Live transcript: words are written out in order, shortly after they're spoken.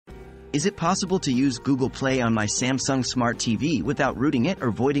Is it possible to use Google Play on my Samsung Smart TV without rooting it or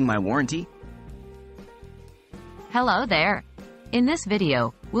voiding my warranty? Hello there. In this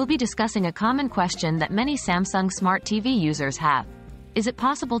video, we'll be discussing a common question that many Samsung Smart TV users have. Is it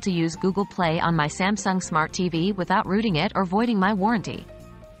possible to use Google Play on my Samsung Smart TV without rooting it or voiding my warranty?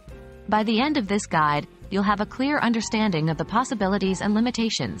 By the end of this guide, you'll have a clear understanding of the possibilities and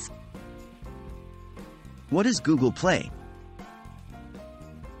limitations. What is Google Play?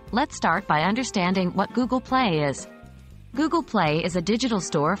 Let's start by understanding what Google Play is. Google Play is a digital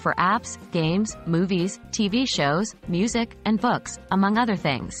store for apps, games, movies, TV shows, music, and books, among other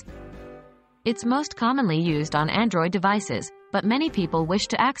things. It's most commonly used on Android devices, but many people wish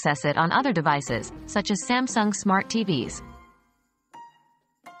to access it on other devices, such as Samsung Smart TVs.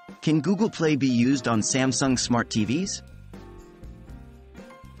 Can Google Play be used on Samsung Smart TVs?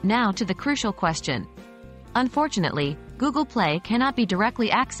 Now to the crucial question. Unfortunately, Google Play cannot be directly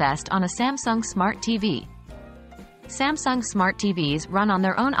accessed on a Samsung Smart TV. Samsung Smart TVs run on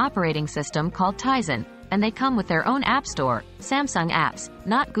their own operating system called Tizen, and they come with their own app store, Samsung Apps,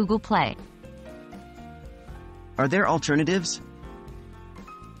 not Google Play. Are there alternatives?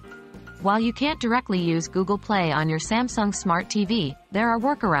 While you can't directly use Google Play on your Samsung Smart TV, there are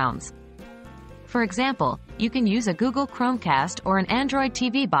workarounds. For example, you can use a Google Chromecast or an Android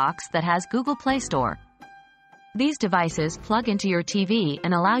TV box that has Google Play Store. These devices plug into your TV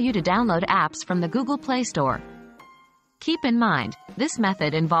and allow you to download apps from the Google Play Store. Keep in mind, this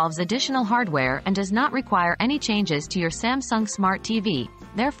method involves additional hardware and does not require any changes to your Samsung Smart TV,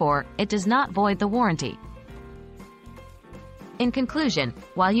 therefore, it does not void the warranty. In conclusion,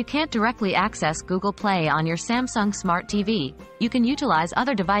 while you can't directly access Google Play on your Samsung Smart TV, you can utilize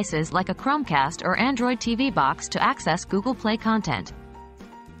other devices like a Chromecast or Android TV box to access Google Play content.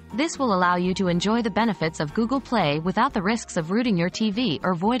 This will allow you to enjoy the benefits of Google Play without the risks of rooting your TV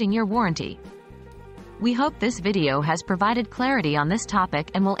or voiding your warranty. We hope this video has provided clarity on this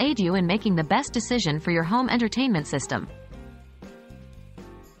topic and will aid you in making the best decision for your home entertainment system.